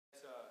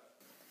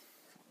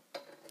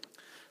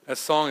That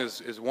song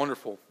is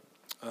wonderful.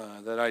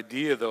 That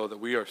idea, though, that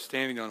we are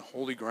standing on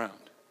holy ground.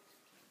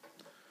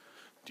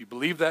 Do you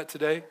believe that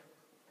today?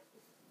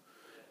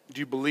 Do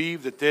you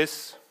believe that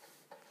this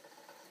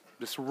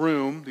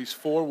room, these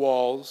four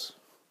walls,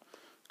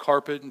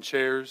 carpet and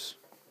chairs,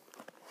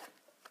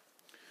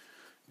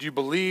 do you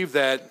believe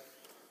that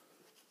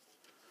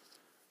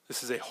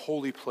this is a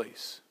holy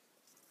place?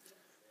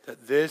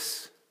 That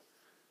that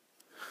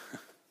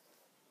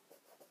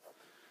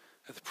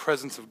the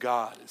presence of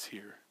God is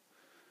here.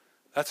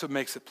 That's what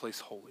makes a place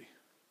holy.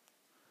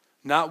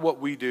 Not what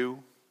we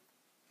do,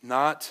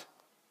 not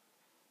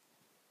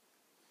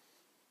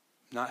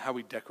how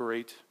we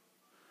decorate,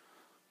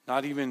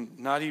 not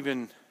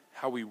even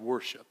how we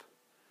worship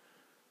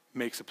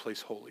makes a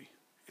place holy.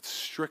 It's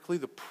strictly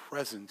the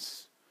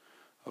presence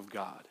of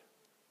God.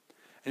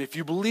 And if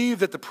you believe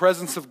that the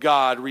presence of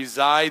God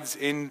resides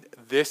in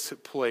this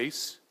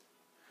place,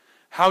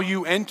 how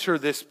you enter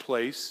this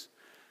place,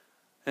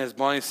 and as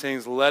Bonnie is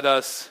saying, let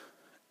us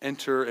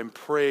enter and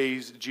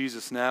praise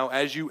Jesus now.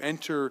 As you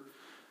enter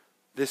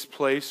this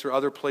place or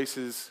other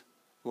places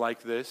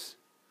like this,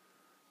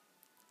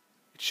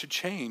 it should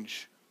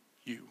change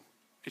you.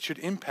 It should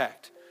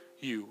impact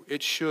you.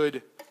 It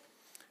should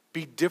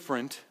be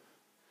different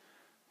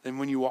than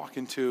when you walk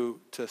into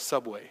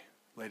Subway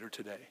later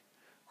today,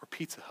 or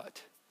Pizza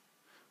Hut,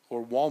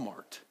 or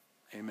Walmart.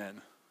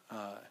 Amen.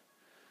 I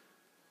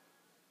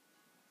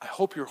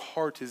hope your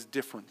heart is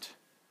different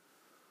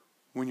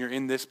when you're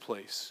in this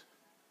place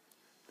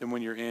than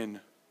when you're in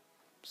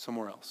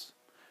somewhere else.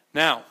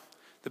 Now,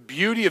 the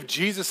beauty of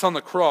Jesus on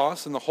the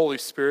cross and the Holy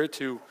Spirit,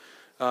 to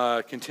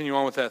continue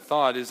on with that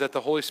thought, is that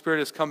the Holy Spirit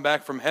has come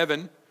back from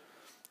heaven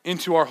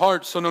into our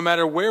hearts. So no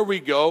matter where we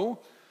go,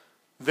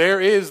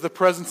 there is the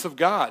presence of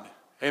God.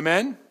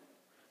 Amen?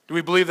 Do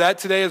we believe that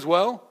today as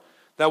well?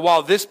 That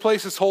while this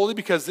place is holy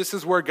because this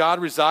is where God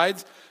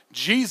resides,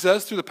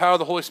 Jesus, through the power of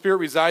the Holy Spirit,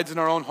 resides in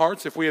our own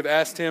hearts if we have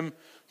asked Him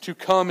to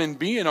come and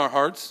be in our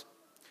hearts.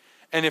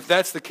 And if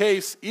that's the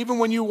case, even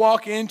when you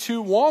walk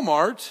into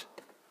Walmart,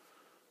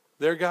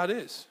 there God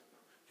is.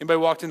 Anybody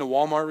walked into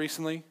Walmart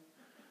recently?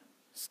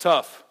 It's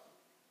tough.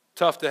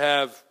 Tough to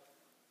have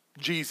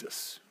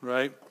Jesus,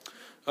 right?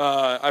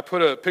 I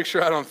put a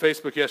picture out on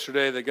Facebook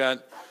yesterday that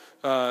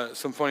got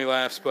some funny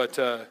laughs, but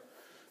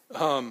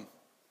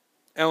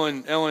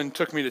Ellen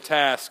took me to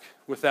task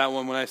with that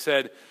one when I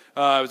said it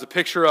was a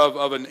picture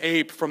of an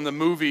ape from the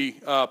movie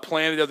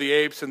Planet of the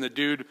Apes, and the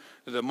dude,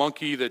 the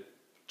monkey, the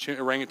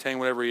orangutan,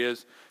 whatever he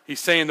is, he's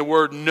saying the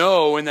word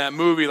no in that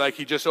movie like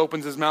he just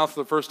opens his mouth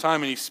for the first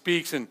time and he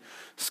speaks and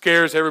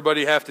scares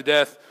everybody half to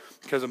death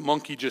because a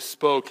monkey just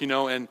spoke,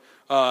 and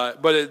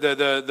but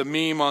the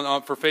meme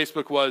for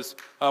Facebook was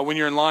when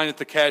you're in line at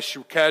the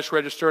cash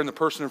register and the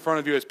person in front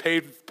of you has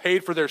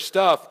paid for their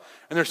stuff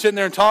and they're sitting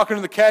there and talking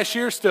to the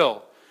cashier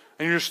still,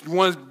 and you just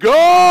want to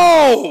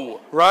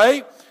go,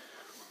 right?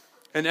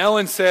 And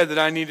Ellen said that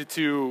I needed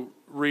to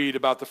read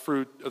about the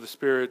fruit of the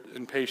Spirit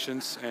and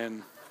patience,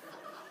 and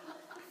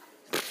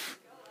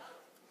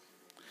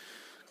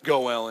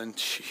go, Ellen.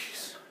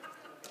 Jeez.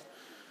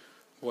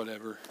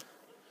 Whatever.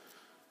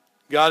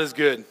 God is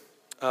good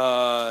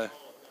all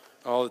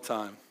the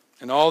time.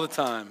 And all the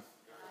time,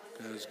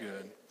 God is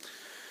good.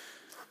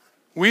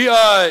 We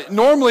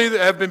normally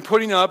have been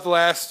putting up the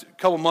last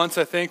couple months,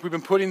 I think, we've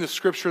been putting the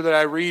scripture that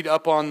I read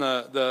up on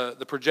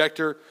the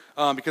projector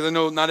because I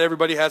know not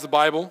everybody has a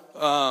Bible.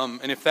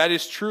 And if that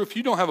is true, if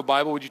you don't have a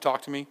Bible, would you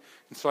talk to me?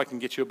 And so I can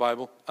get you a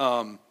Bible.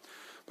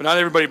 But not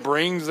everybody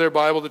brings their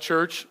Bible to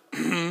church.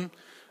 In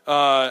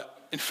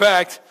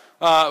fact,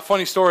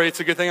 funny story, it's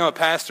a good thing I'm a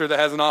pastor that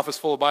has an office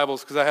full of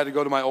Bibles because I had to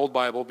go to my old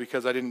Bible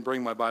because I didn't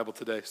bring my Bible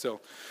today.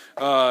 So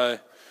I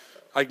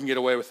can get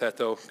away with that,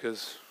 though,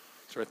 because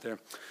it's right there.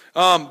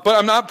 But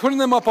I'm not putting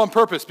them up on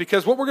purpose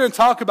because what we're going to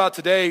talk about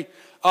today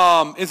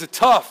is a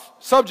tough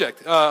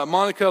subject.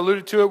 Monica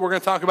alluded to it. We're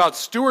going to talk about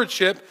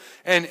stewardship.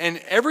 And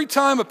every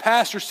time a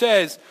pastor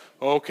says,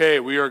 okay,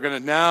 we are going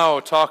to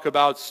now talk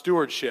about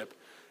stewardship,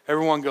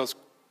 everyone goes,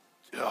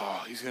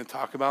 oh, he's going to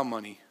talk about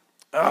money.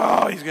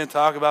 Oh, he's going to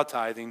talk about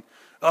tithing.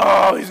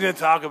 Oh, he's going to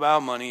talk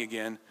about money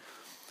again.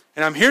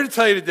 And I'm here to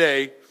tell you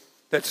today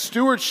that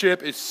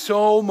stewardship is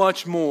so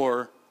much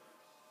more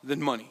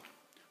than money.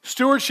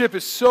 Stewardship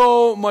is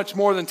so much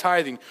more than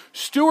tithing.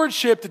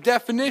 Stewardship, the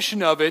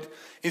definition of it,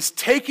 is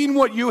taking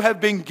what you have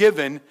been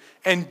given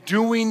and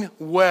doing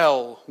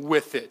well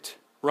with it,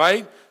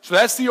 right? So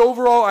that's the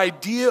overall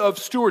idea of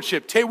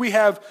stewardship. We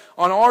have,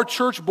 on our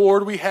church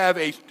board, we have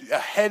a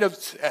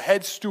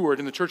head steward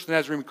in the Church of the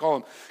Nazarene, we call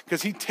him,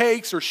 because he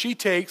takes or she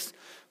takes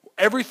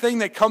everything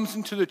that comes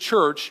into the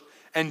church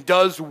and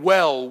does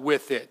well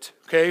with it.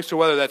 Okay, so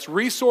whether that's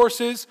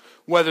resources,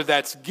 whether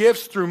that's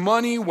gifts through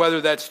money,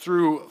 whether that's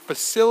through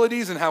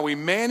facilities and how we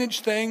manage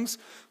things,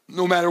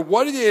 no matter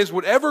what it is,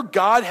 whatever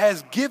God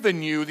has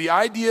given you, the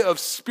idea of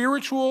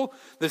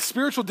the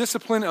spiritual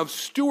discipline of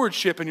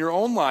stewardship in your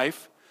own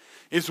life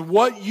is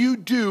what you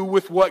do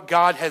with what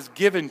God has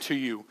given to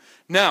you.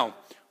 Now,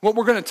 what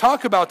we're going to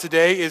talk about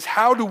today is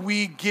how do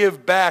we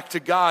give back to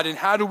God and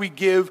how do we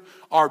give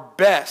our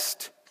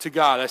best to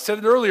God. I said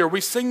it earlier,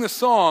 we sing the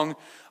song,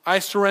 I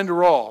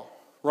Surrender All,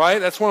 right?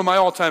 That's one of my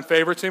all-time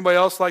favorites. Anybody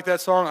else like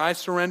that song, I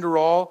Surrender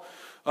All?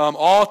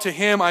 All to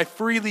him I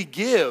freely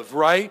give,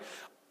 right?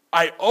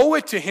 I owe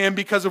it to him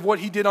because of what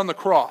he did on the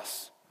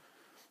cross.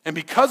 And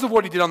because of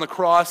what he did on the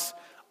cross,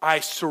 I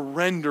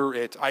surrender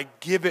it. I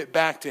give it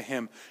back to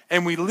him.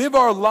 And we live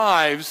our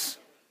lives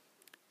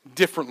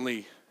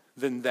differently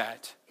than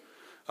that.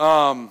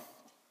 I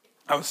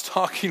was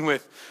talking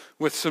with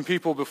some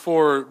people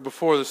before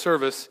the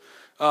service,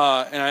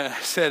 and I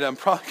said, I'm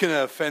probably going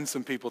to offend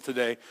some people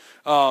today.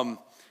 And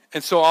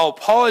so I'll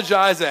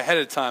apologize ahead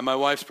of time. My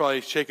wife's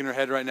probably shaking her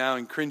head right now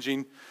and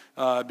cringing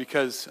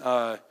because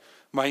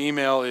my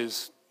email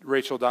is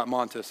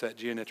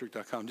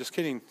rachel.montes@geonetric.com. Just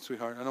kidding,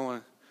 sweetheart.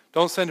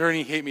 Don't send her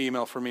any hate me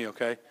email for me,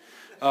 okay?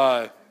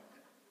 But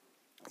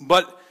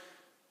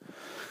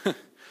did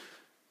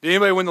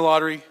anybody win the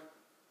lottery?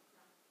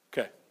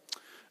 Okay.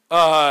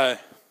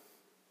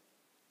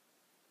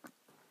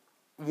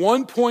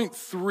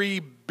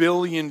 $1.3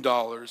 billion,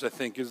 I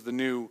think, is the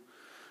new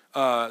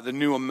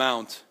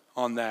amount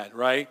on that,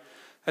 right?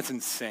 That's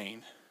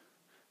insane.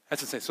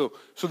 That's insane. So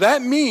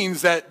that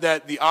means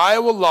that the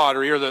Iowa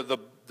lottery, or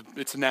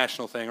it's a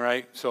national thing,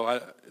 right?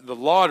 So the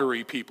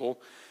lottery people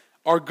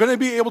are going to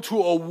be able to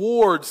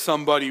award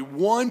somebody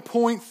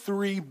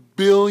 $1.3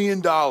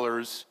 billion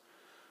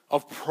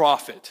of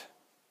profit.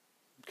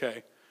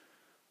 Okay.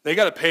 They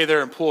got to pay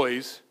their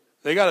employees.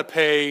 They got to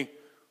pay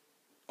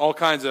all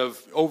kinds of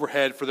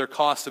overhead for their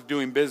cost of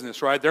doing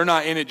business, right? They're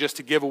not in it just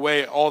to give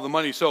away all the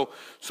money. So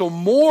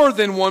more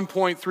than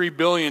 $1.3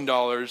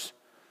 billion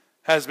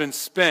has been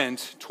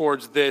spent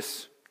towards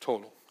this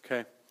total,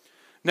 okay?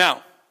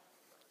 Now,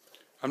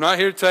 I'm not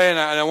here to tell you, and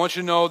I want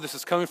you to know this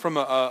is coming from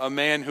a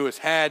man who has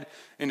had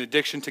an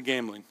addiction to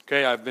gambling,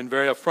 okay? I've been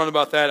very upfront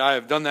about that. I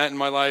have done that in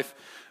my life.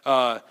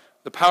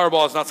 The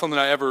Powerball is not something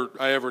I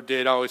ever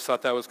did. I always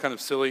thought that was kind of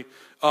silly.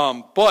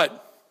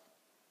 But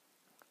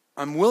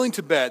I'm willing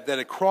to bet that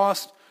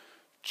across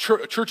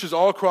churches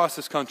all across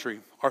this country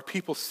are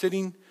people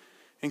sitting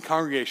in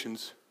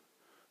congregations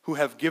who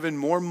have given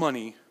more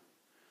money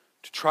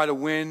to try to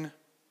win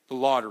the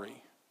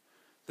lottery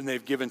than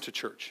they've given to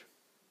church.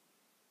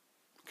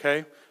 Okay?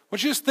 I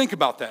want you to just think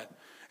about that.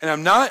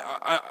 And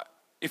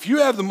if you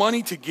have the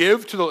money to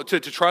give to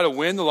try to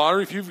win the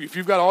lottery, if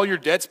you've got all your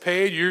debts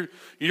paid, you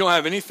don't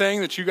have anything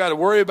that you got to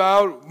worry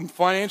about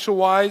financial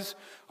wise,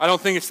 I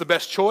don't think it's the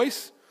best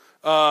choice.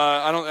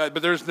 But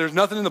there's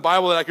nothing in the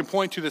Bible that I can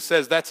point to that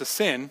says that's a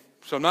sin.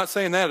 So I'm not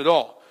saying that at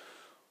all.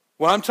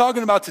 What I'm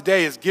talking about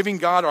today is giving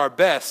God our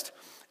best.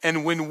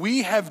 And when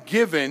we have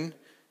given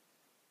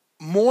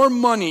more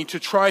money to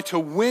try to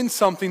win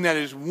something that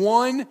is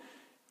 1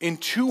 in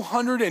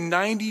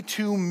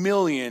 292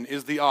 million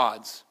is the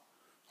odds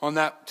on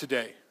that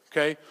today,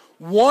 okay?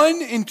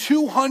 1 in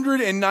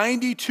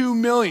 292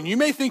 million. You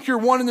may think you're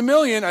 1 in a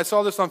million. I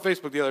saw this on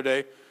Facebook the other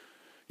day.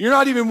 You're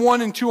not even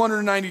 1 in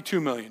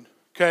 292 million,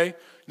 okay?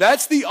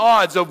 That's the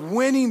odds of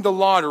winning the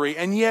lottery,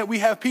 and yet we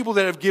have people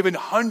that have given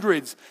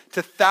hundreds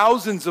to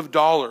thousands of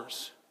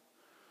dollars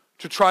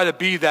to try to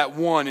be that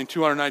 1 in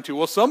 292.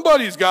 Well,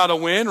 somebody's got to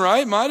win,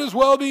 right? Might as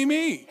well be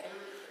me.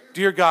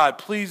 Dear God,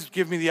 please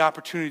give me the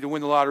opportunity to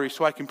win the lottery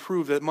so I can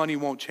prove that money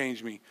won't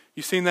change me.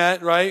 You seen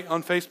that, right,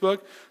 on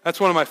Facebook? That's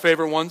one of my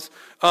favorite ones.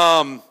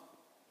 A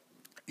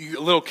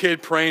little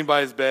kid praying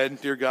by his bed,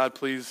 dear God,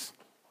 please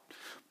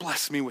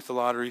bless me with the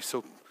lottery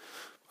so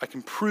I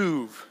can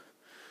prove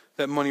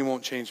that money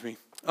won't change me.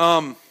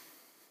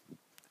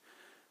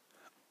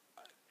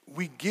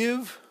 We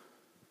give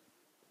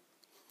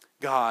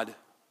God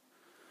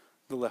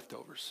the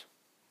leftovers.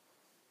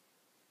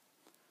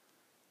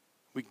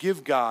 We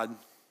give God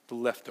the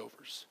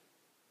leftovers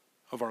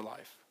of our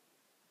life.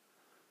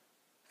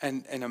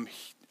 And I'm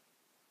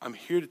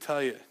here to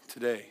tell you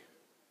today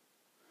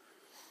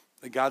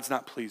that God's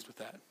not pleased with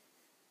that.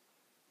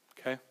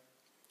 Okay?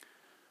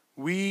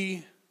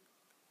 We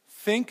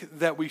think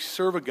that we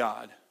serve a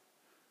God,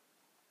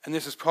 and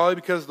this is probably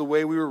because of the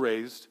way we were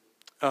raised.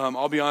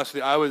 I'll be honest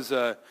with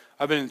you.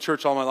 I've been in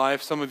church all my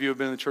life. Some of you have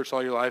been in the church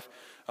all your life.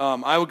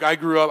 I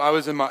grew up. I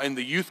was in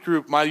the youth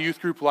group. My youth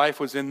group life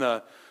was in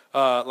the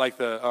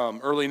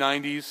early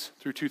 '90s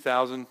through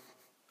 2000.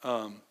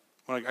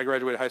 When I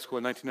graduated high school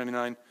in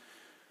 1999.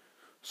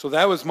 So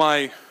that was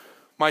my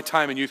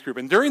time in youth group.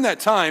 And during that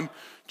time,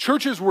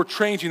 churches were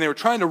changing. They were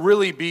trying to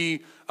really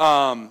be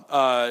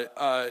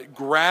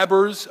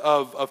grabbers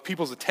of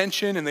people's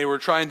attention, and they were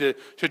trying to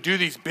do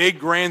these big,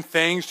 grand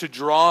things to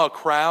draw a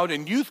crowd.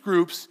 And youth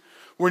groups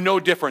were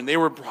no different.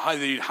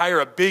 They'd hire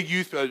a big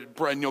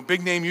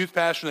big name youth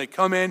pastor, and they'd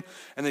come in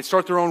and they'd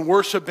start their own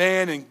worship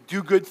band and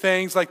do good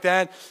things like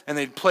that. And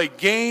they'd play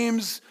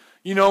games,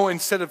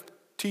 instead of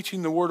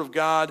teaching the Word of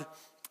God,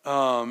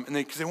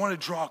 because they want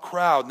to draw a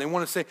crowd, and they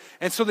want to say,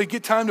 and so they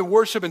get time to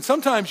worship. And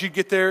sometimes you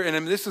get there,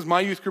 and this is my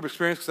youth group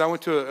experience because I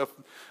went to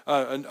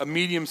a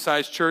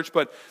medium-sized church,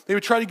 but they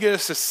would try to get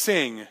us to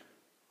sing,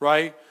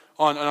 right,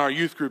 on our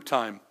youth group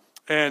time.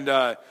 And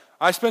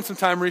I spent some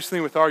time recently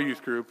with our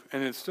youth group,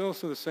 and it's still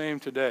the same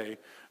today.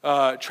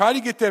 Try to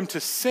get them to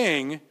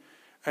sing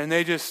And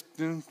they just,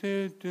 dun,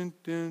 dun, dun,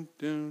 dun,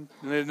 dun.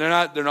 And they're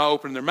not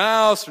opening their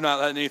mouths. They're not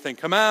letting anything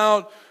come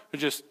out. They're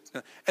just,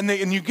 and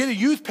you get a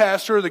youth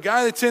pastor, or the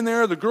guy that's in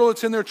there, or the girl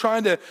that's in there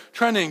trying to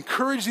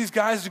encourage these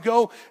guys to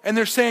go. And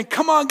they're saying,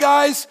 come on,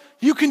 guys,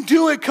 you can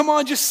do it. Come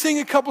on, just sing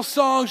a couple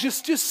songs.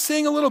 Just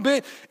sing a little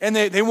bit. And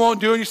they won't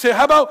do it. You say,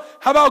 how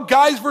about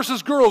guys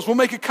versus girls? We'll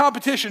make a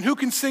competition. Who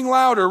can sing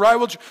louder, right?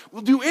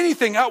 We'll do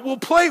anything. We'll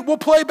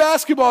play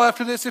basketball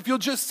after this if you'll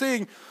just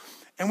sing.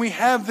 And we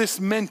have this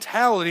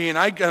mentality, and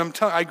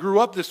I grew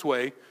up this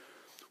way.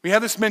 We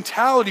have this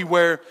mentality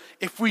where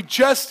if we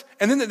just,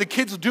 and then the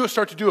kids will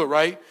start to do it,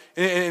 right?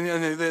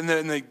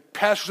 And the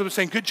pastors will be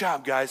saying, good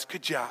job, guys,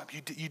 good job.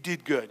 You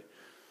did good.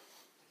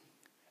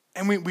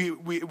 And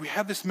we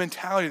have this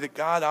mentality that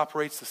God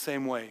operates the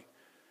same way,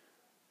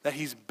 that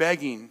he's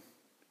begging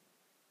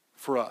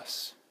for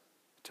us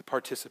to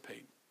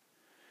participate,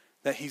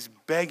 that he's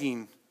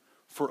begging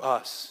for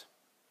us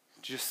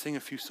to just sing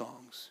a few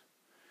songs,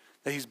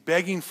 that he's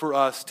begging for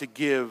us to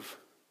give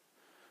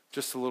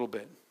just a little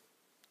bit,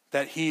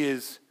 that he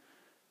is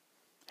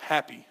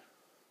happy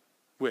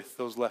with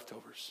those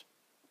leftovers.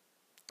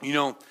 You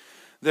know,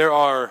 there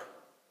are,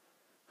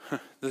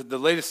 the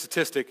latest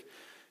statistic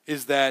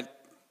is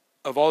that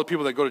of all the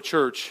people that go to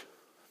church,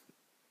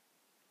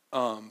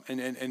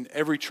 and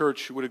every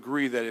church would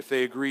agree that if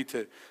they agree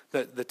to,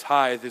 that the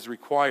tithe is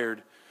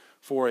required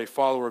for a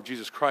follower of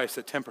Jesus Christ,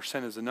 that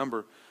 10% is the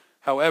number.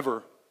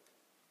 However,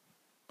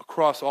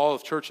 across all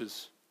of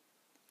churches,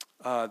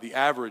 the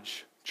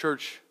average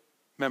church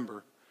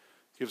member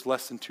gives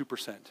less than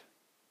 2%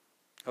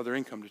 of their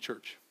income to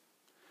church.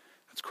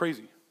 That's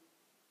crazy.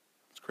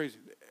 It's crazy.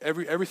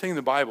 Everything in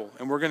the Bible,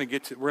 and we're not going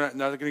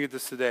to get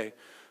this today,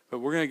 but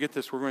we're going to get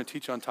this. We're going to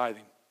teach on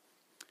tithing.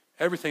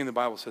 Everything in the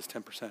Bible says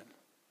 10%.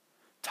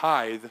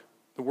 Tithe,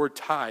 the word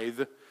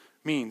tithe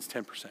means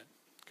 10%.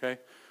 Okay?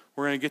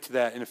 We're going to get to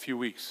that in a few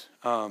weeks.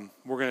 We're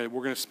going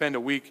to spend a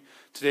week.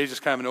 Today's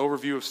just kind of an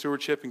overview of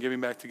stewardship and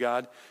giving back to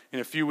God. In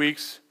a few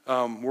weeks,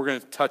 we're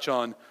going to touch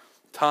on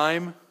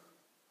time,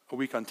 a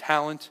week on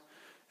talent,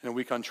 and a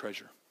week on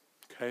treasure.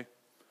 Okay?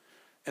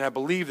 And I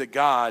believe that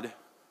God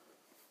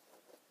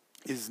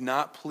is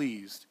not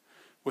pleased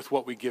with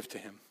what we give to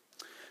him.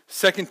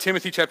 2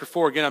 Timothy chapter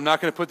 4, again, I'm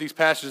not going to put these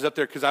passages up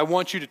there because I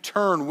want you to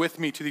turn with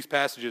me to these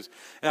passages.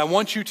 And I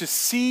want you to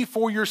see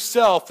for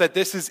yourself that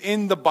this is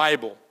in the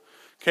Bible.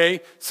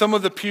 Okay? Some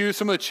of the pews,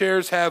 some of the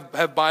chairs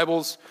have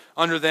Bibles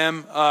under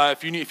them.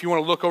 If you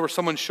want to look over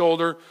someone's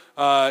shoulder,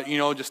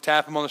 just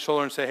tap them on the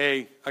shoulder and say,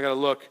 hey, I got to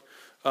look.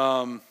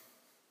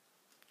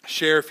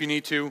 Share if you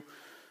need to.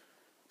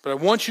 But I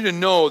want you to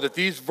know that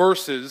these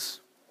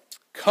verses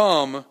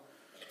come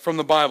from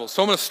the Bible.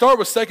 So I'm going to start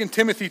with 2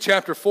 Timothy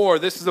chapter 4.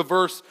 This is a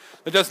verse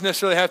that doesn't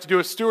necessarily have to do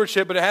with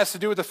stewardship, but it has to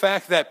do with the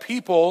fact that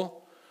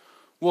people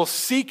will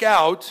seek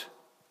out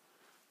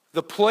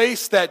the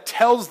place that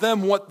tells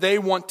them what they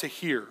want to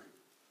hear.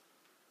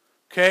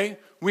 Okay?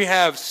 We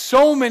have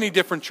so many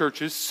different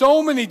churches,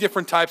 so many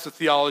different types of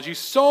theology,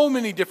 so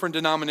many different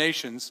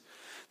denominations,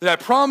 that I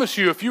promise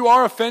you, if you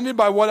are offended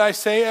by what I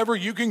say ever,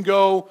 you can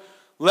go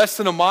less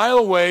than a mile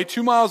away,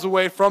 2 miles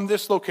away from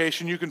this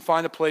location. You can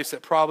find a place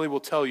that probably will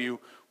tell you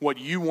what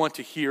you want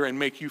to hear and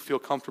make you feel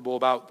comfortable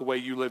about the way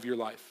you live your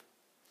life.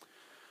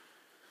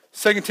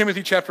 2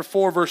 Timothy chapter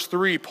 4, verse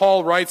 3,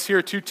 Paul writes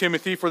here to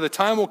Timothy, for the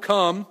time will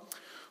come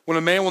when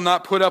a man will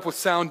not put up with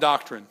sound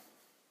doctrine.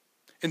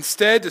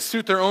 Instead, to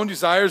suit their own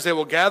desires, they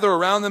will gather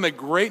around them a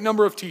great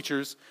number of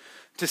teachers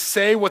to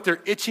say what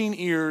their itching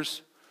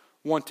ears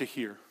want to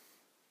hear.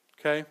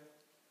 Okay?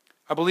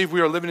 I believe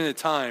we are living in a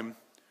time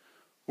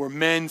where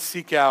men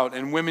seek out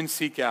and women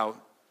seek out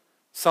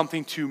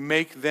something to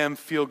make them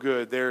feel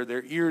good.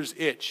 Their ears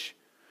itch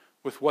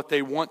with what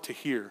they want to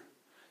hear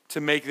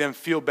to make them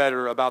feel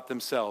better about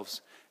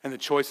themselves and the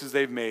choices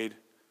they've made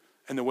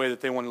and the way that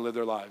they want to live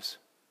their lives.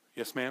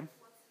 Yes, ma'am?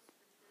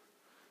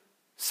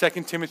 2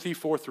 Timothy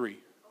 4:3.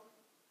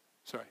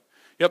 Sorry.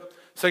 Yep,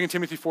 2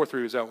 Timothy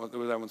 4:3 was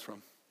where that one's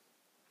from.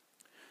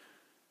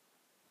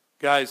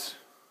 Guys,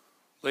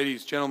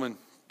 ladies, gentlemen,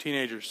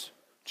 teenagers,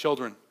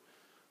 children,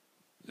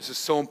 this is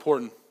so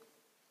important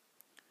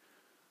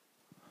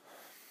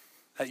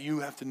that you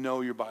have to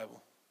know your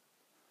Bible.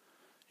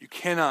 You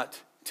cannot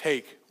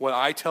take what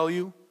I tell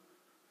you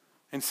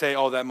and say,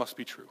 oh, that must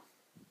be true.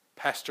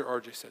 Pastor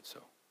RJ said so.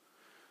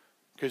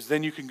 Because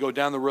then you can go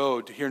down the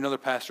road to hear another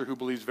pastor who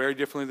believes very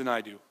differently than I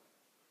do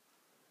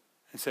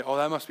and say, oh,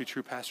 that must be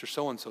true. Pastor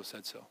so-and-so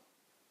said so.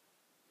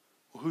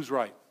 Well, who's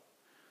right?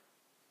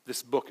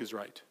 This book is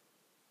right.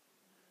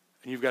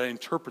 And you've got to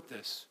interpret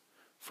this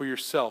for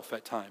yourself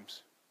at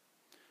times.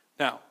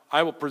 Now,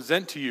 I will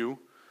present to you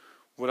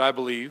what I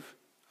believe.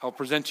 I'll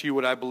present to you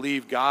what I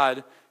believe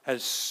God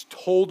has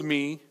told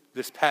me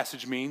this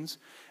passage means,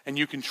 and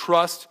you can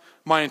trust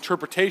my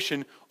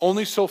interpretation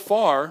only so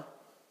far,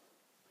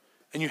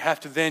 and you have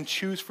to then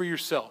choose for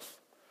yourself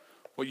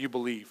what you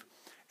believe.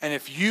 And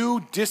if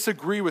you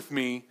disagree with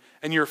me,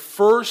 and your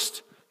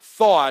first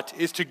thought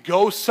is to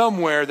go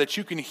somewhere that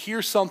you can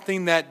hear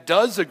something that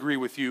does agree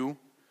with you,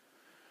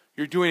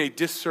 you're doing a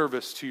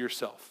disservice to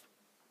yourself.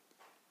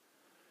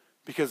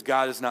 Because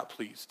God is not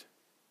pleased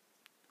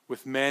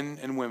with men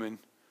and women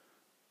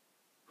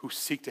who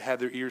seek to have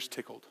their ears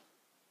tickled,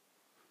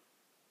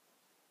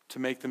 to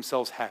make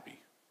themselves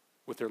happy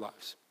with their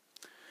lives.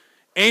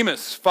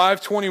 Amos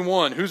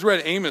 5:21. Who's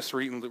read Amos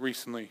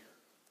recently?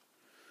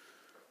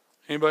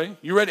 Anybody?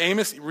 You read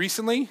Amos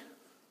recently?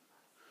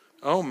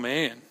 Oh,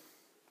 man.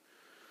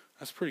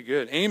 That's pretty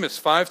good. Amos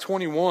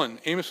 5:21.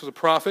 Amos was a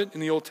prophet in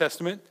the Old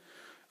Testament.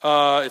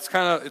 It's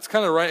kind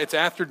of right. It's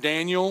after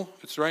Daniel.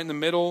 It's right in the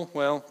middle.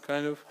 Well,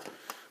 kind of.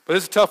 But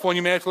it's a tough one.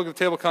 You may have to look at the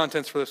table of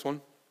contents for this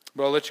one.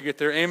 But I'll let you get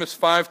there. Amos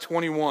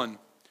 5:21. And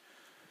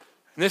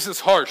this is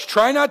harsh.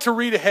 Try not to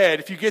read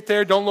ahead. If you get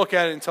there, don't look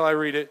at it until I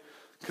read it,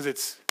 because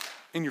it's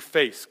in your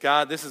face.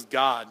 God, this is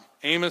God.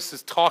 Amos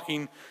is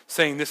talking,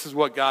 saying this is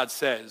what God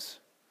says.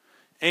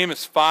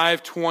 Amos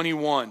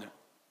 5:21.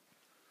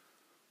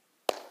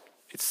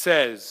 It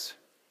says,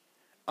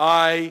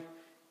 I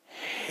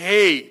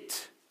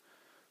hate.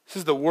 This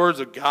is the words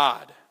of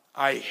God.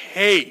 I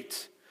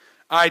hate.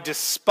 I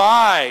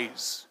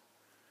despise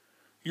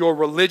your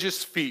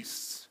religious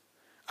feasts.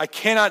 I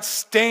cannot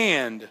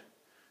stand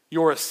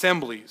your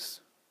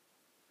assemblies.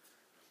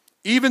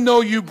 Even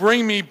though you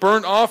bring me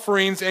burnt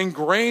offerings and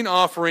grain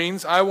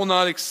offerings, I will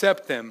not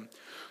accept them.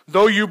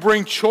 Though you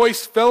bring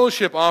choice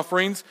fellowship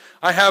offerings,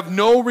 I have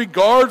no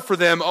regard for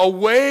them.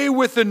 Away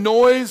with the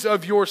noise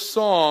of your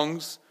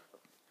songs.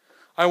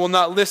 I will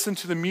not listen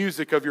to the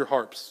music of your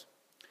harps.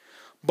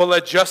 But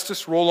let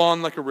justice roll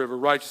on like a river,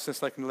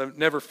 righteousness like a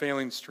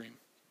never-failing stream.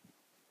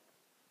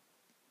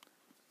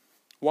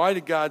 Why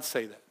did God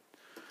say that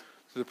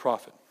to the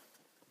prophet?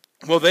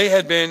 Well, they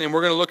had been, and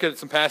we're going to look at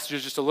some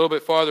passages just a little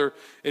bit farther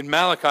in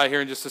Malachi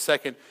here in just a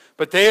second,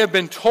 but they have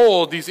been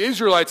told, these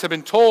Israelites have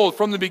been told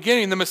from the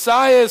beginning, the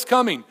Messiah is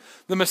coming.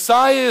 The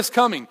Messiah is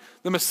coming.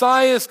 The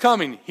Messiah is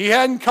coming. He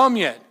hadn't come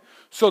yet.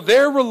 So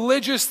their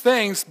religious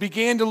things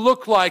began to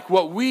look like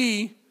what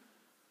we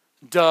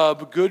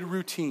dub good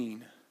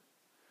routine.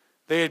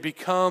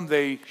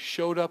 They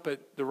showed up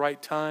at the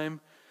right time,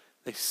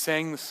 they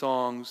sang the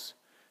songs,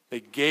 they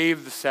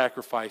gave the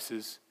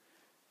sacrifices,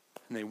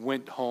 and they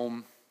went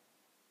home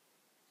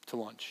to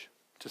lunch,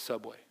 to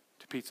Subway,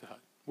 to Pizza Hut,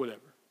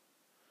 whatever.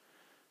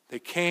 They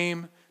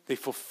came, they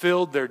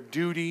fulfilled their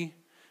duty,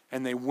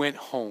 and they went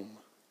home.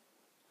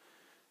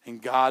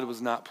 And God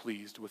was not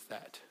pleased with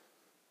that.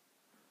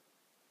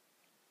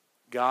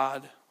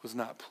 God was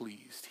not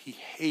pleased. He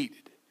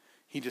hated,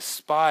 he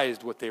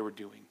despised what they were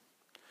doing.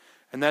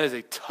 And that is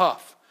a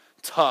tough,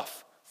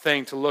 tough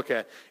thing to look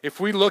at. If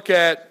we look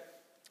at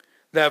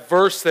that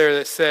verse there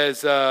that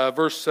says,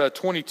 verse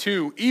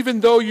 22, even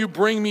though you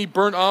bring me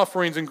burnt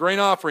offerings and grain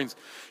offerings,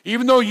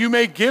 even though you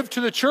may give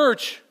to the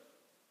church,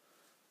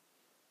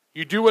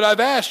 you do what I've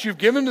asked, you've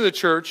given to the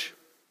church,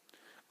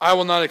 I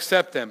will not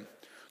accept them.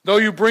 Though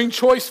you bring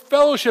choice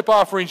fellowship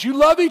offerings, you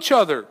love each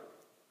other.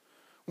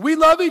 We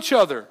love each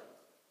other.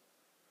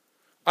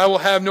 I will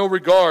have no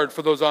regard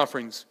for those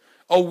offerings.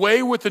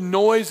 Away with the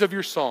noise of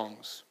your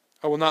songs.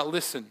 I will not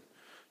listen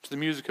to the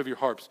music of your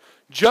harps.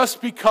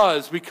 Just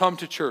because we come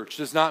to church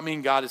does not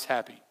mean God is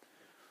happy.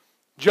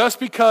 Just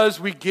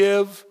because we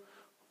give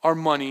our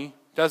money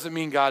doesn't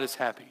mean God is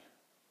happy.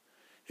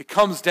 It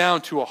comes down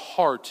to a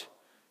heart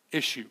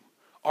issue.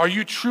 Are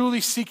you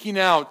truly seeking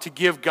out to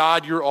give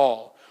God your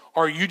all?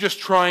 Or are you just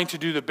trying to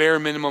do the bare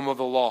minimum of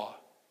the law?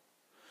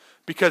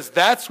 Because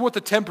that's what the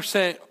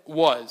 10%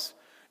 was.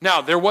 Now,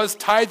 there was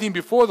tithing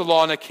before the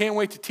law, and I can't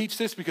wait to teach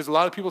this because a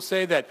lot of people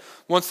say that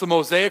once the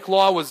Mosaic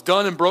law was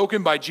done and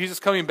broken by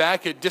Jesus coming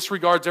back, it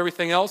disregards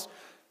everything else.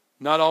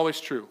 Not always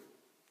true.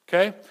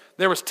 Okay?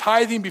 There was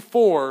tithing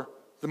before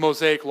the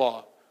Mosaic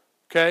law.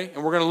 Okay?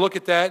 And we're going to look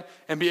at that.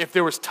 And if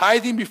there was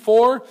tithing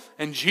before,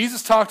 and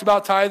Jesus talked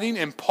about tithing,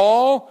 and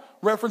Paul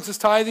references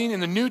tithing in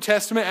the New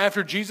Testament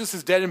after Jesus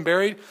is dead and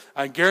buried,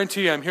 I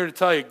guarantee you, I'm here to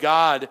tell you,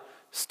 God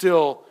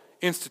still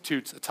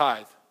institutes a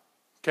tithe.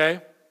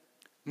 Okay?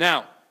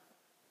 Now,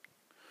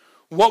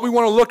 what we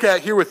want to look at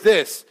here with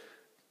this,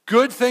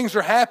 good things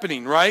are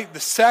happening, right?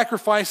 The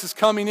sacrifice is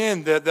coming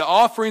in. The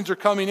offerings are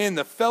coming in.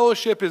 The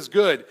fellowship is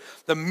good.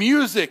 The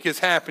music is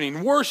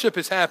happening. Worship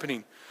is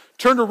happening.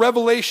 Turn to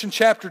Revelation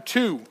chapter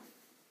 2.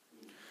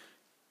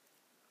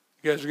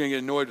 You guys are going to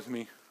get annoyed with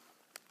me.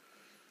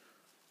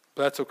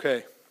 But that's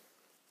okay.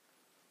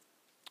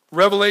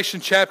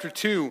 Revelation chapter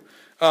 2.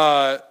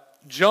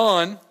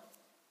 John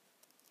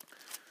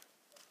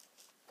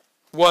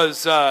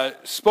was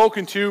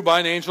spoken to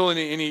by an angel, and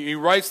he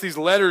writes these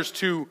letters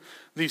to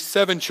these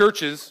 7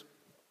 churches.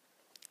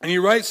 And he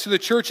writes to the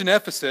church in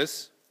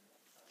Ephesus,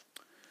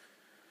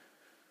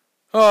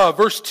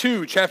 verse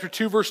 2, chapter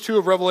 2, verse 2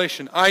 of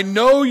Revelation. I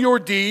know your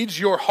deeds,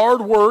 your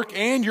hard work,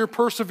 and your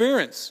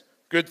perseverance.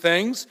 Good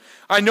things.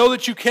 I know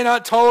that you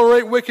cannot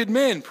tolerate wicked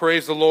men,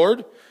 praise the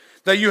Lord.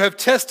 That you have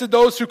tested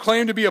those who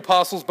claim to be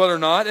apostles but are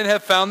not, and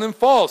have found them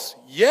false.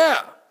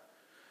 Yeah.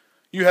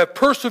 You have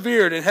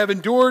persevered and have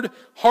endured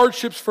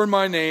hardships for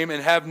my name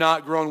and have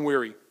not grown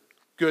weary.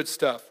 Good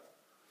stuff.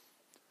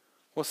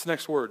 What's the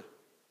next word?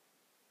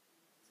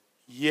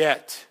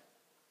 Yet.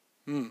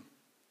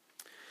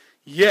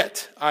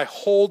 Yet I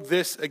hold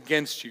this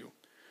against you.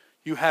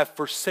 You have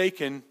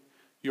forsaken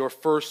your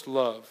first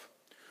love.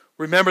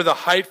 Remember the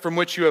height from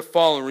which you have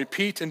fallen.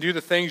 Repent and do the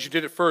things you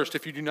did at first.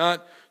 If you do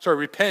not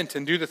repent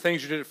and do the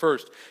things you did at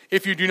first.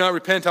 If you do not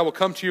repent, I will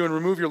come to you and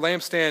remove your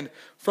lampstand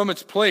from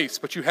its place.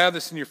 But you have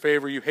this in your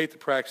favor. You hate the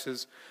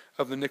practices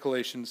of the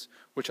Nicolaitans,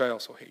 which I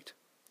also hate.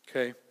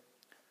 Okay?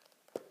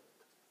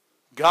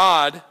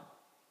 God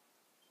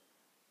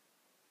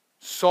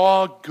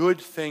saw good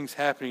things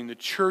happening. The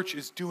church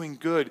is doing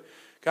good.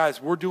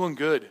 Guys, we're doing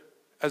good.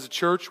 As a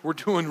church, we're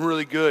doing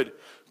really good.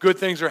 Good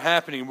things are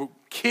happening.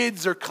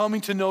 Kids are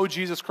coming to know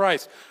Jesus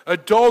Christ.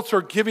 Adults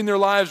are giving their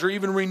lives or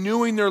even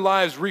renewing their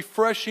lives,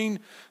 refreshing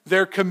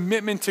their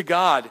commitment to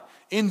God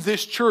in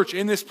this church,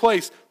 in this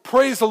place.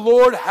 Praise the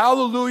Lord.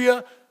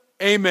 Hallelujah.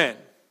 Amen.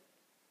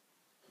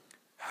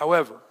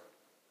 However,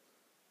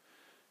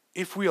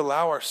 if we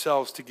allow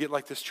ourselves to get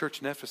like this church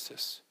in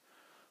Ephesus,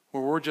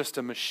 where we're just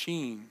a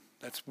machine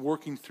that's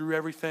working through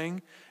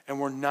everything, and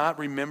we're not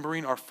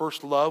remembering our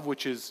first love,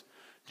 which is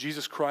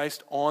Jesus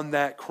Christ on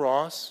that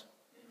cross,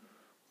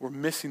 we're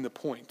missing the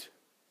point.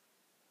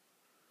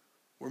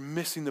 We're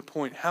missing the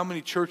point. How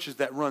many churches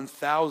that run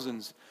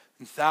thousands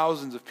and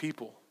thousands of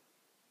people?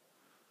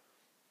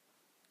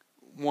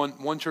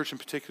 One church in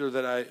particular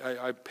that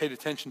I paid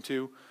attention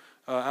to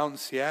out in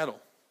Seattle.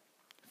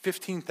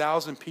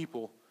 15,000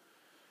 people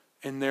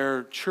in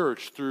their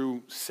church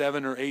through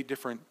 7 or 8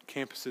 different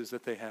campuses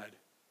that they had.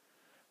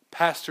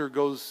 Pastor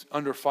goes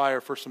under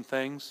fire for some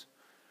things,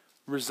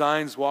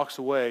 resigns, walks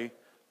away.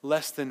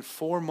 Less than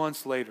 4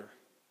 months later,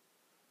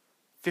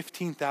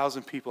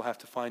 15,000 people have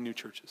to find new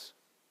churches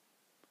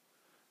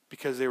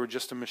because they were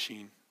just a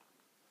machine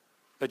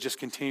that just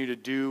continued to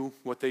do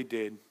what they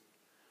did,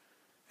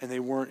 and they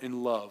weren't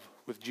in love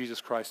with Jesus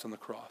Christ on the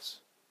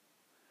cross.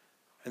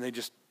 And they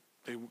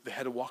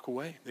had to walk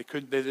away.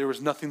 There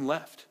was nothing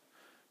left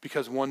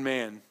because one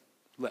man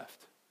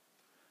left.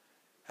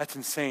 That's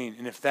insane.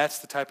 And if that's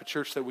the type of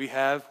church that we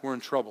have, we're in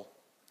trouble.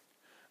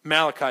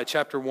 Malachi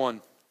chapter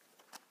 1.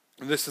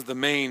 And this is the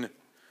main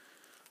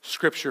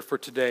scripture for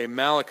today.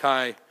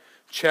 Malachi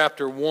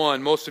chapter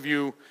 1. Most of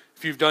you,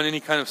 if you've done any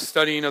kind of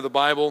studying of the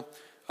Bible,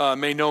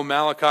 may know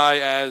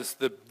Malachi as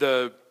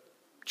the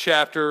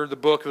chapter, the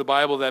book of the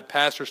Bible that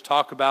pastors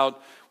talk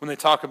about when they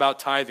talk about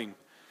tithing.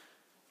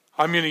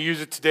 I'm going to use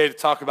it today to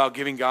talk about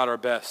giving God our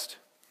best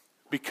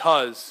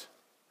because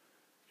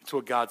it's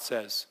what God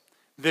says.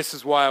 This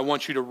is why I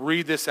want you to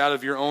read this out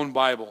of your own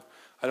Bible.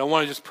 I don't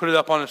want to just put it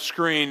up on a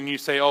screen and you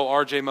say, oh,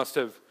 RJ must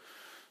have.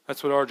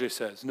 That's what RJ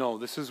says. No,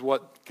 this is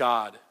what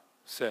God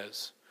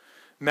says.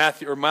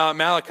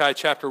 Malachi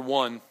chapter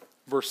 1,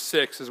 verse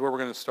 6 is where we're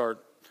going to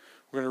start.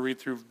 We're going to read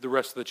through the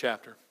rest of the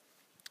chapter.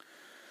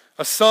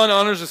 A son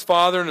honors his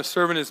father and a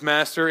servant his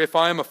master. If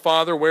I am a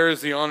father, where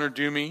is the honor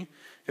due me?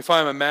 If I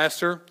am a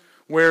master,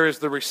 where is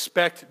the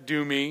respect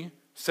due me?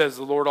 Says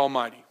the Lord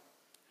Almighty.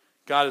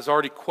 God is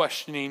already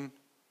questioning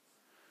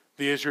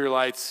the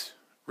Israelites'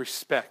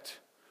 respect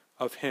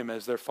of him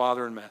as their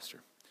father and master.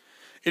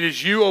 It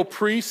is you, O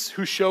priests,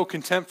 who show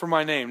contempt for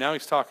my name. Now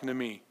he's talking to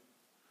me.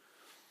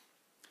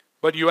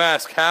 But you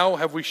ask, how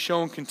have we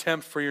shown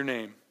contempt for your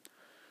name?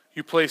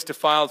 You place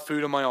defiled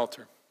food on my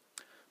altar.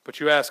 But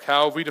you ask,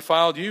 how have we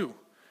defiled you?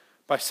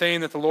 By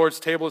saying that the Lord's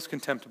table is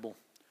contemptible.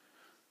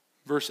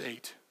 Verse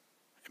 8.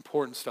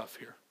 Important stuff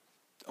here.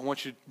 I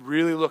want you to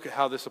really look at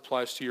how this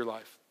applies to your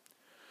life.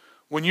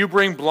 When you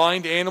bring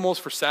blind animals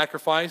for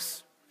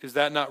sacrifice, is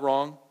that not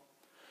wrong?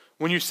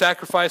 When you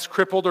sacrifice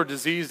crippled or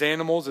diseased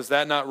animals, is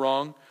that not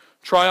wrong?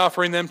 Try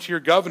offering them to your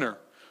governor.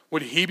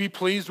 Would he be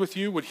pleased with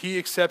you? Would he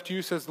accept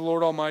you, says the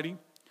Lord Almighty?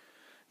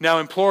 Now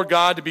implore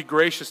God to be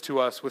gracious to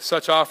us. With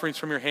such offerings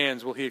from your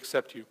hands will he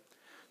accept you,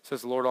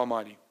 says the Lord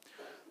Almighty.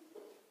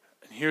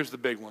 And here's the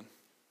big one.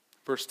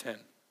 Verse 10.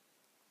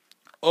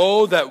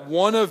 Oh, that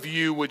one of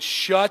you would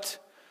shut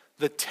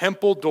the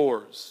temple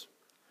doors,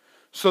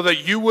 so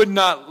that you would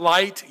not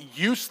light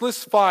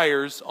useless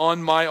fires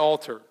on my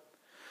altar.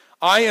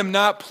 I am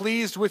not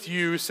pleased with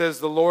you, says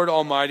the Lord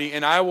Almighty,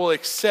 and I will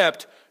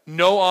accept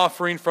no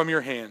offering from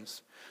your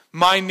hands.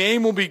 My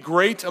name will be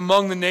great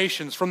among the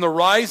nations, from the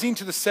rising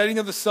to the setting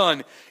of the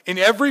sun. In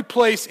every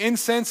place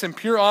incense and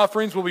pure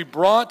offerings will be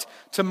brought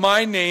to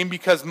my name,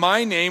 because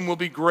my name will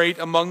be great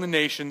among the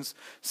nations,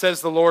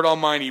 says the Lord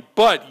Almighty.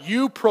 But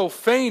you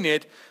profane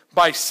it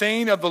by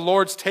saying of the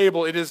Lord's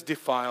table it is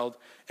defiled,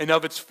 and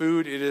of its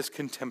food it is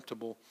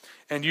contemptible.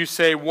 And you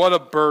say, what a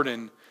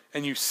burden,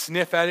 and you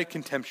sniff at it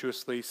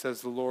contemptuously,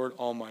 says the Lord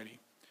Almighty.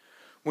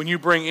 When you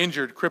bring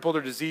injured, crippled,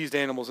 or diseased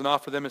animals and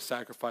offer them as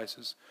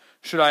sacrifices,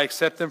 should I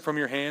accept them from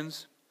your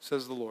hands,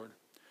 says the Lord?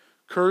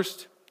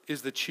 Cursed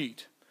is the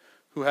cheat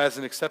who has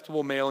an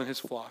acceptable male in his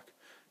flock,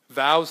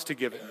 vows to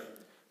give it,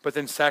 but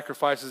then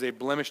sacrifices a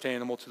blemished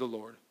animal to the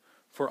Lord.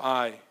 For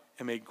I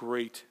am a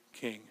great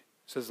king,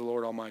 says the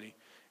Lord Almighty,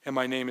 and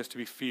my name is to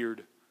be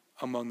feared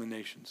among the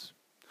nations.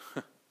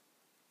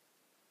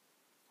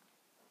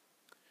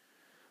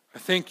 I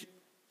think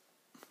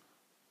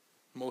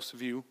most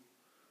of you,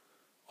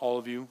 all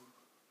of you,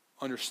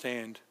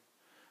 understand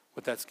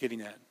what that's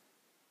getting at.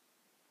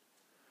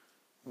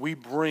 we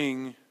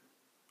bring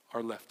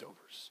our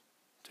leftovers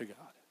to God.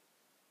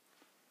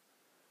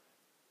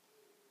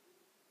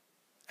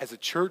 As a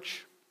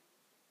church,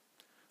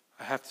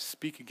 I have to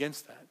speak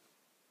against that.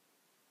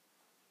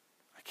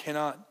 I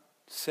cannot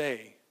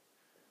say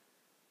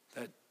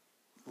that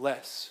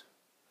less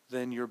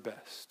than your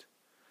best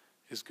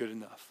is good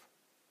enough.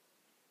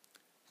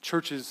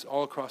 Churches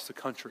all across the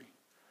country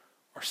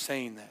are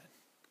saying that.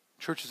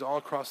 Churches all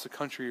across the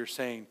country are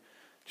saying,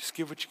 just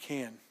give what you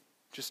can.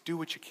 Just do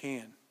what you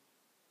can.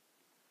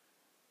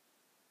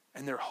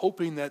 And they're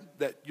hoping that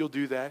you'll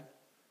do that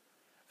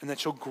and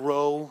that you'll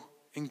grow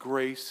in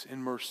grace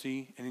and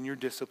mercy and in your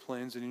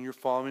disciplines and in your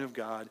following of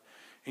God,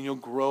 and you'll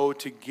grow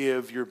to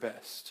give your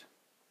best.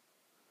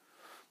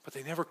 But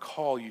they never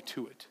call you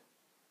to it.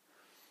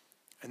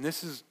 And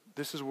this is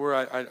where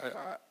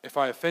I if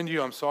I offend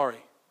you, I'm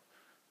sorry.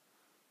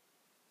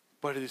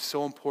 But it is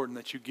so important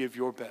that you give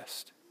your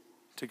best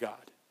to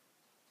God.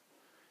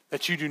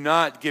 That you do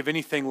not give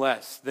anything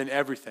less than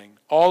everything,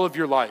 all of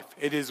your life.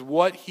 It is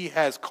what He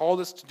has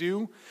called us to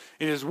do.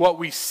 It is what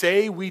we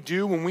say we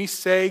do when we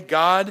say,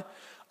 God,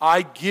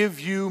 I give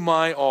you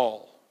my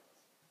all.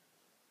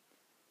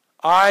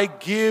 I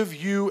give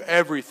you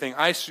everything.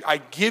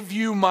 I give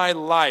you my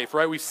life,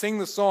 right? We sing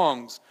the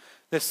songs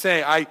that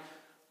say,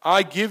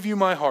 I give you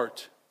my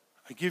heart.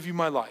 I give you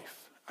my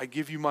life. I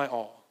give you my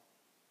all.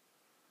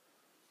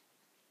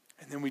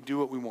 And then we do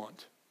what we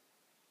want.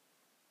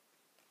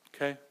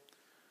 Okay?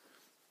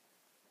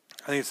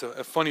 I think it's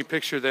a funny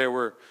picture there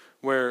where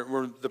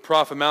the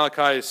prophet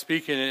Malachi is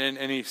speaking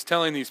and he's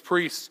telling these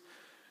priests,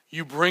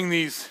 you bring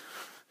these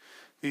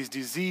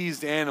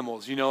diseased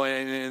animals,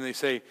 and they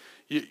say,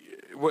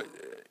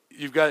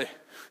 you've got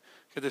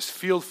this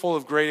field full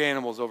of great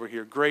animals over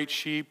here, great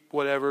sheep,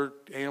 whatever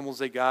animals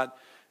they got.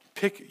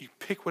 You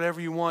pick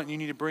whatever you want and you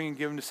need to bring and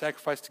give them to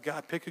sacrifice to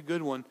God. Pick a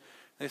good one. And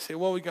they say,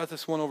 well, we got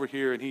this one over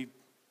here, and he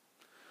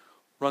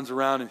runs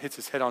around and hits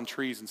his head on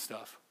trees and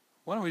stuff.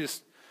 Why don't we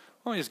just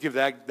give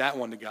that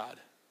one to God,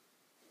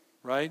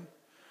 right?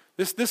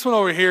 This one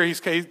over here,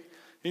 he's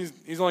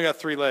only got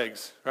 3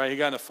 legs, right? He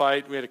got in a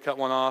fight. We had to cut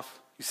one off.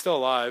 He's still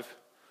alive.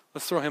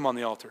 Let's throw him on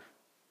the altar.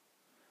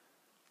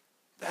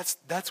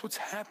 That's what's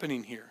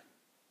happening here,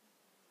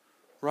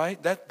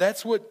 right?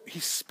 That's what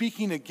he's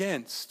speaking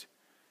against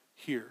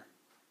here.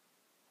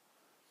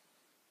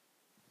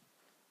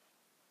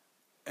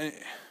 And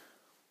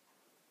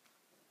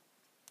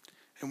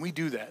we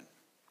do that,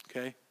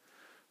 okay?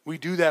 We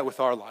do that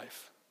with our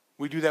life.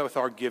 We do that with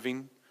our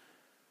giving.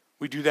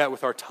 We do that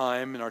with our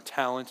time and our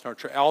talent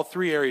and all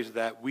 3 areas of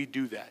that. We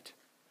do that.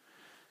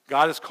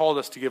 God has called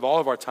us to give all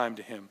of our time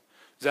to Him.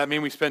 Does that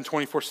mean we spend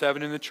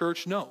 24/7 in the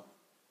church? No.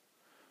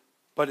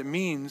 But it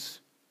means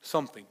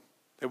something,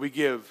 that we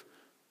give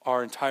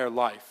our entire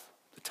life,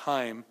 the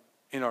time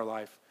in our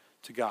life,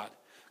 to God.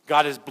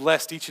 God has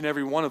blessed each and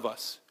every one of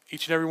us,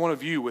 each and every one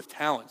of you with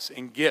talents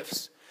and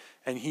gifts,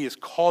 and He has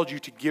called you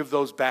to give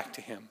those back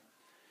to Him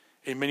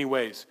in many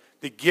ways.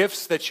 The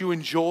gifts that you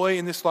enjoy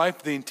in this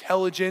life, the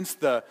intelligence,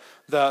 the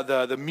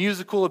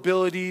musical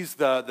abilities,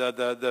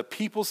 the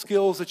people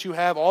skills that you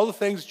have, all the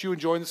things that you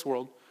enjoy in this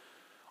world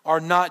are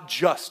not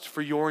just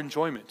for your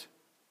enjoyment,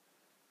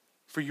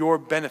 for your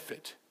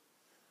benefit.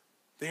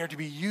 They are to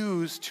be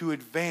used to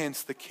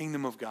advance the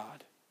kingdom of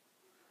God.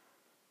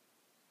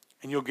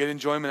 And you'll get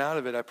enjoyment out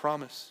of it, I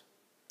promise.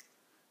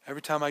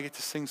 Every time I get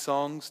to sing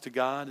songs to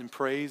God and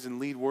praise and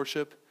lead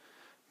worship,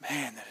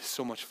 man, that is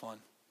so much fun.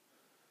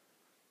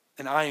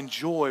 And I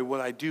enjoy what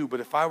I do, but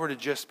if I were to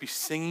just be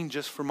singing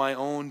just for my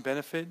own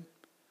benefit,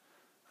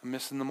 I'm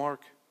missing the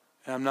mark.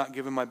 And I'm not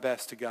giving my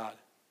best to God.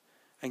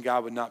 And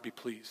God would not be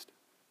pleased.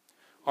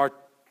 Our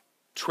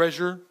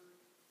treasure,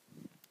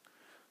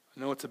 I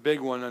know it's a big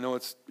one. I know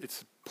it's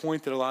a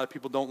point that a lot of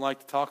people don't like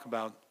to talk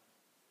about.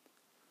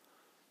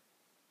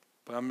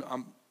 But I'm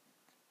going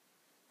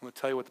to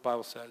tell you what the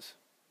Bible says.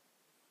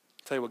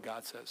 I'll tell you what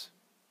God says.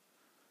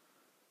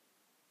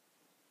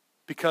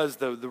 Because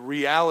the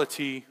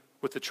reality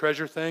with the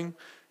treasure thing,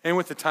 and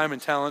with the time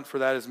and talent for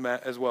that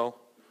as well,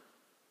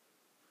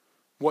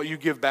 what you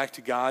give back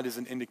to God is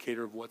an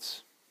indicator of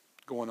what's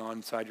going on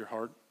inside your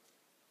heart.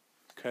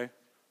 Okay?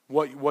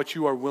 What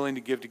you are willing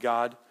to give to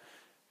God,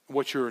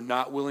 what you're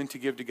not willing to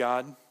give to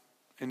God,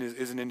 and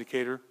is an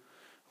indicator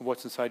of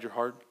what's inside your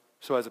heart.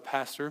 So as a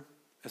pastor,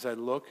 as I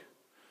look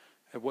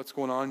at what's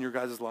going on in your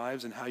guys'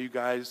 lives and how you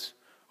guys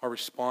are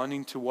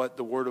responding to what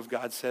the Word of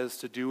God says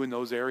to do in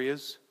those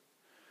areas,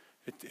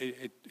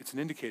 it's an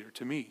indicator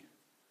to me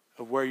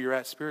of where you're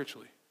at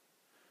spiritually.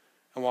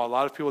 And while a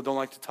lot of people don't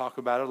like to talk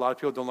about it, a lot of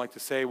people don't like to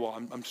say, well,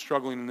 I'm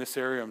struggling in this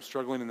area, I'm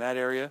struggling in that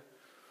area.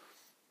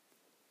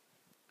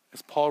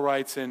 As Paul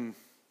writes in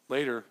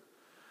later,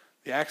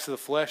 the acts of the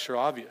flesh are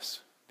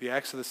obvious. The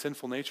acts of the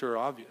sinful nature are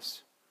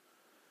obvious.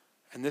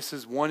 And this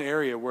is one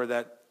area where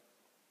that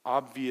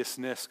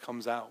obviousness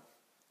comes out.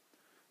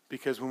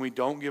 Because when we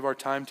don't give our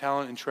time,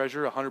 talent, and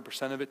treasure,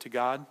 100% of it to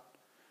God,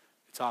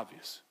 it's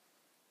obvious.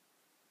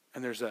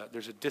 And there's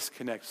a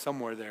disconnect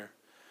somewhere there.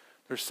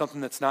 There's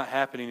something that's not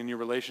happening in your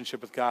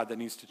relationship with God that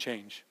needs to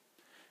change.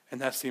 And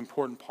that's the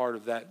important part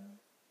of that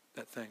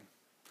that thing.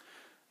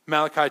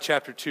 Malachi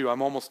chapter 2.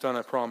 I'm almost done,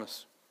 I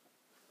promise.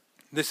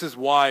 This is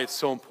why it's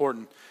so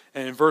important.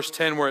 And in verse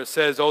 10 where it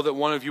says, oh, that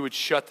one of you would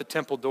shut the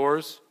temple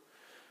doors.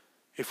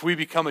 If we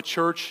become a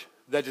church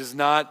that does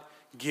not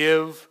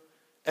give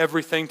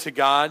everything to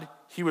God,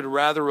 he would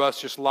rather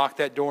us just lock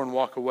that door and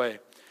walk away.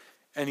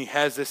 And he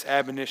has this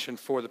admonition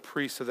for the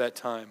priests of that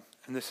time.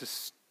 And this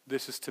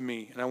is to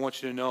me. And I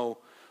want you to know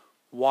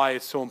why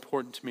it's so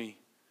important to me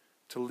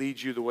to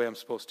lead you the way I'm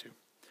supposed to.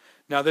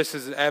 Now this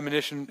is an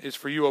admonition is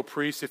for you, O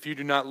priests. If you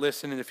do not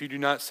listen and if you do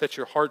not set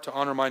your heart to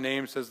honor my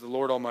name, says the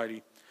Lord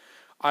Almighty,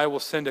 I will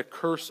send a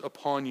curse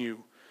upon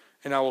you,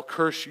 and I will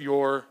curse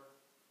your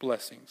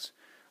blessings.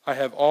 I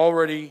have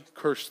already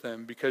cursed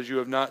them because you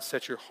have not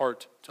set your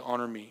heart to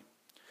honor me.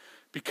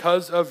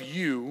 Because of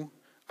you,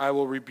 I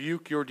will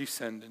rebuke your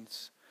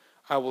descendants.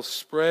 I will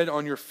spread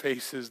on your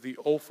faces the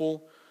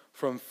offal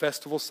from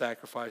festival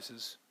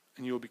sacrifices,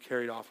 and you will be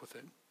carried off with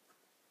it.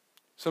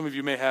 Some of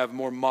you may have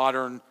more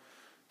modern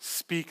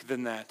speak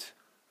than that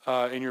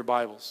in your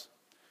Bibles,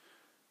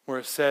 where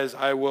it says,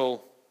 I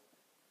will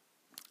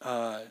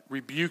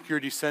rebuke your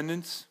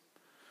descendants.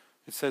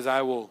 It says,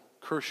 I will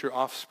curse your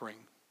offspring.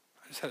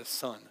 I just had a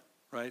son,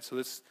 right? So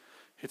this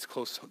hits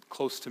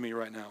close to me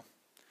right now.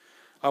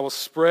 I will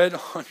spread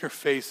on your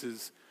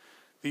faces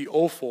the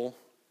offal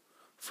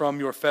from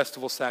your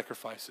festival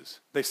sacrifices.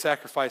 They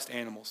sacrificed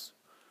animals.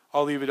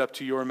 I'll leave it up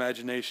to your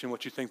imagination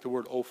what you think the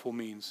word offal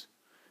means.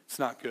 It's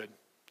not good.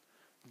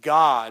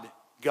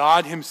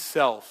 God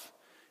himself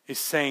is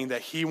saying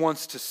that he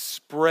wants to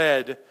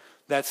spread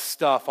that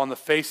stuff on the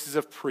faces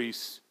of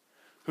priests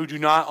who do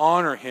not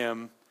honor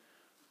him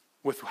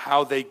with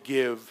how they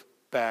give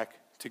back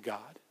to God.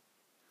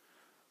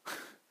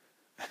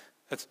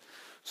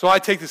 So I'm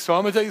going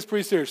to take this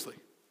pretty seriously,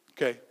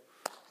 okay?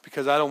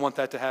 Because I don't want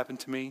that to happen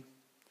to me.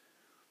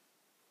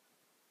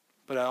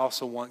 But I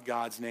also want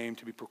God's name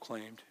to be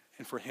proclaimed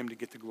and for him to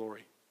get the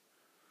glory.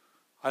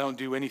 I don't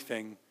do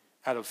anything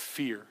out of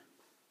fear.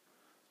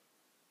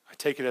 I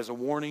take it as a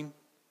warning,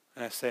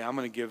 and I say, I'm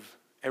going to give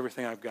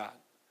everything I've got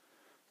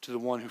to the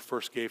one who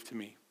first gave to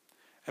me.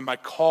 And my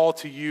call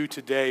to you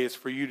today is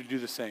for you to do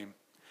the same.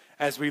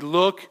 As we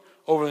look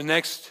over the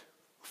next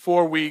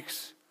 4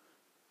 weeks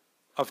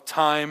of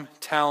time,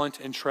 talent,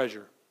 and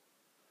treasure,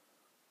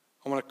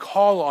 I want to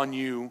call on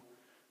you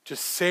to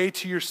say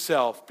to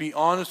yourself, be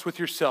honest with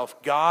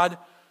yourself, God,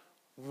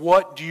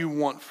 what do you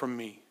want from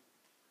me?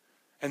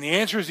 And the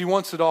answer is he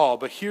wants it all,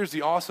 but here's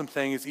the awesome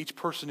thing is each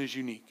person is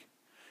unique.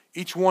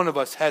 Each one of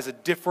us has a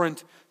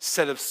different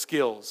set of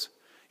skills.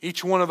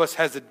 Each one of us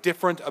has a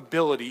different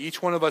ability.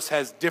 Each one of us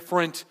has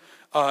different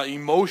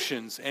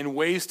emotions and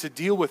ways to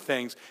deal with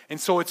things. And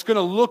so it's going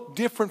to look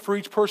different for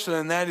each person,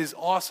 and that is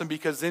awesome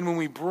because then when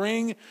we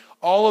bring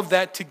all of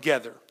that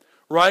together,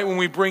 right, when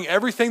we bring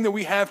everything that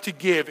we have to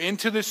give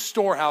into this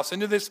storehouse,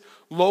 into this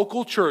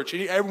local church,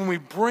 when we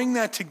bring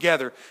that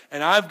together,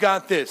 and I've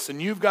got this,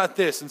 and you've got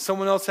this, and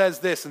someone else has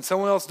this, and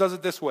someone else does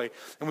it this way,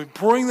 and we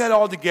bring that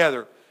all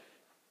together,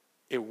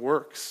 it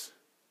works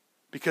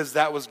because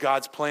that was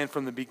God's plan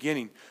from the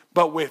beginning.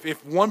 But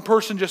if one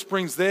person just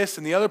brings this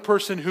and the other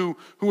person who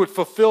would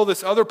fulfill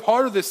this other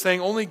part of this thing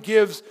only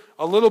gives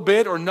a little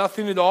bit or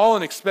nothing at all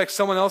and expects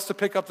someone else to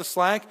pick up the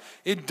slack,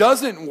 it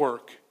doesn't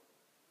work.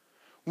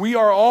 We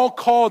are all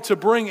called to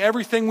bring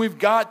everything we've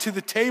got to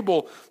the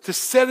table, to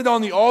set it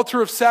on the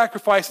altar of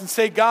sacrifice and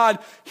say, God,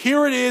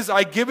 here it is,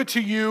 I give it to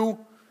you,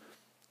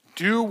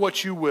 do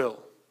what you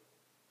will.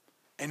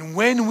 And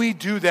when we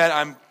do that,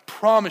 I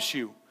promise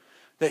you,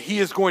 that he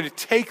is going to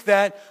take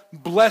that,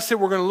 bless it.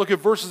 We're going to look at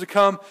verses to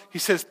come. He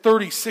says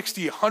 30,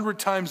 60, 100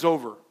 times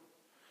over.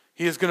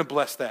 He is going to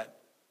bless that.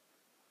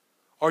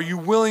 Are you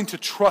willing to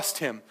trust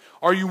him?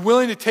 Are you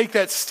willing to take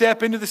that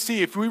step into the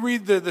sea? If we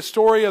read the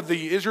story of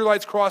the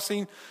Israelites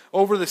crossing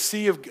over the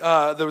sea of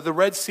the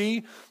Red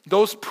Sea,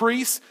 those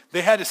priests,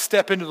 they had to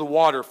step into the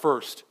water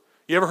first.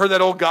 You ever heard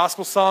that old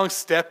gospel song,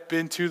 Step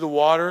Into the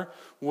Water,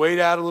 wade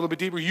out a little bit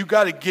deeper? You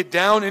got to get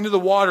down into the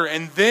water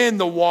and then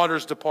the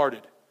waters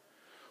departed.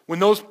 When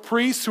those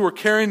priests who were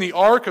carrying the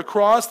ark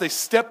across, they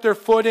stepped their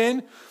foot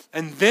in,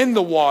 and then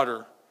the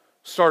water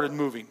started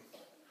moving.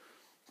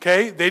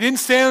 Okay? They didn't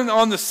stand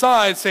on the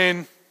side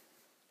saying,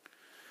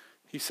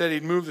 he said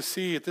he'd move the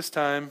sea at this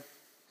time.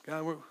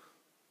 God, what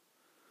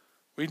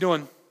are you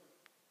doing?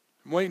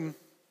 I'm waiting.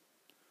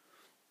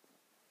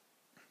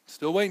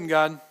 Still waiting,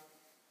 God.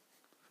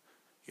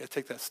 You got to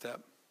take that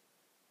step.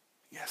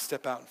 You got to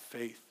step out in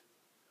faith.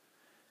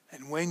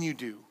 And when you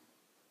do,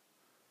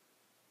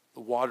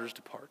 the waters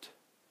depart.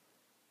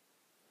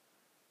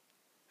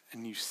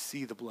 And you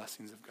see the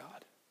blessings of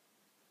God.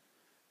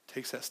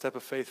 Takes that step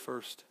of faith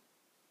first.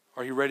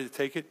 Are you ready to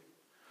take it?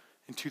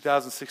 In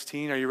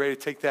 2016, are you ready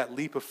to take that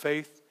leap of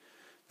faith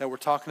that we're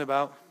talking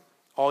about?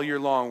 All year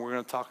long, we're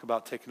going to talk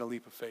about taking a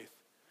leap of faith.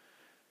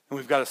 And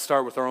we've got to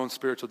start with our own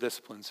spiritual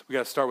disciplines. We've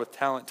got to start with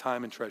talent,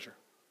 time, and treasure.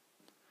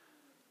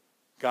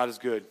 God is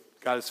good.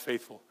 God is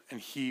faithful. And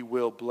he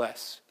will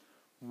bless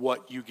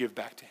what you give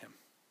back to him.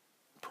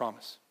 I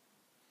promise.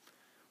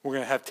 We're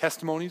going to have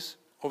testimonies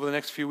over the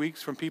next few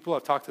weeks from people.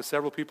 I've talked to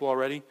several people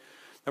already,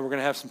 and we're going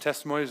to have some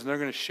testimonies, and they're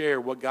going to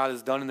share what God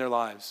has done in their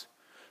lives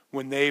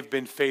when they've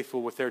been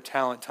faithful with their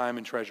talent, time,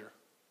 and treasure,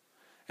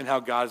 and how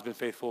God has been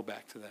faithful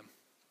back to them.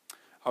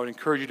 I would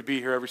encourage you to be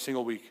here every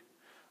single week.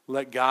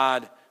 Let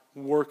God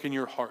work in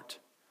your heart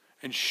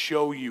and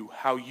show you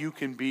how you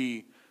can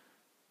be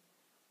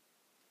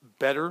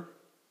better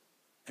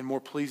and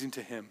more pleasing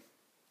to Him,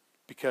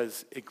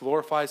 because it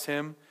glorifies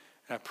Him,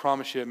 and I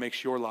promise you it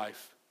makes your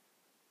life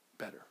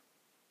better.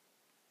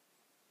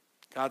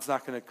 God's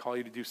not going to call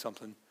you to do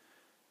something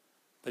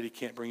that He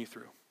can't bring you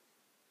through.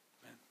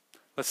 Amen.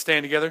 Let's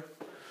stand together.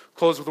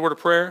 Close with a word of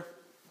prayer.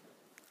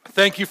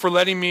 Thank you for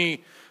letting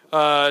me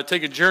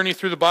take a journey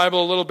through the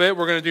Bible a little bit.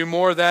 We're going to do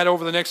more of that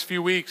over the next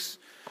few weeks,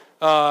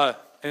 and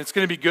it's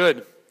going to be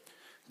good.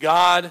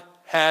 God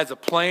has a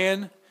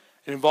plan.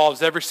 It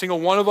involves every single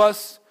one of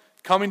us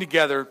coming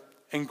together,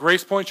 and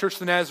Grace Pointe Church of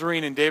the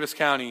Nazarene in Davis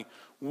County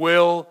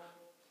will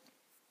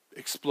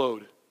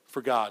explode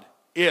for God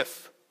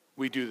if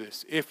we do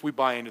this, if we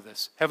buy into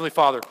this. Heavenly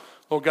Father,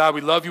 Lord God,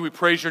 we love you. We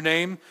praise your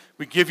name.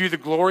 We give you the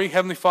glory,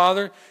 Heavenly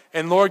Father.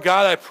 And Lord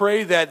God, I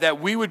pray that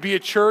we would be a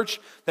church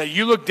that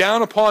you look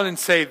down upon and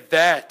say,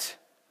 that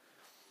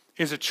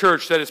is a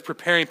church that is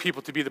preparing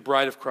people to be the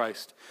bride of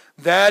Christ.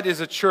 That is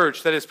a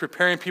church that is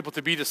preparing people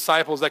to be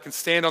disciples that can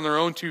stand on their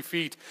own 2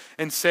 feet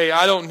and say,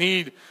 I don't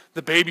need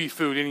the baby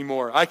food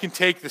anymore. I can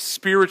take the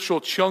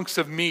spiritual chunks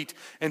of meat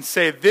and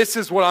say, this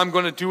is what I'm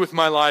going to do with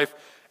my life,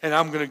 and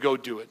I'm going to go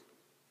do it.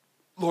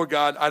 Lord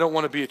God, I don't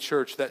want to be a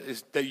church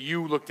that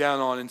you look down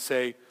on and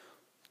say,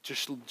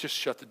 just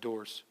shut the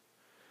doors.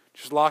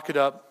 Just lock it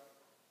up.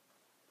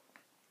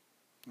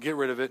 Get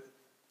rid of it,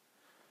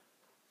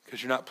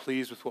 because you're not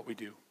pleased with what we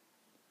do.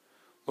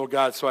 Lord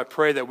God, so I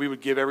pray that we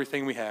would give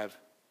everything we have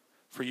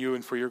for you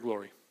and for your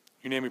glory.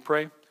 In your name we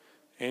pray.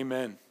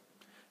 Amen.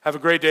 Have a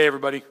great day,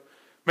 everybody.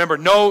 Remember,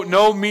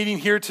 no meeting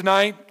here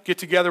tonight. Get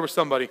together with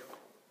somebody.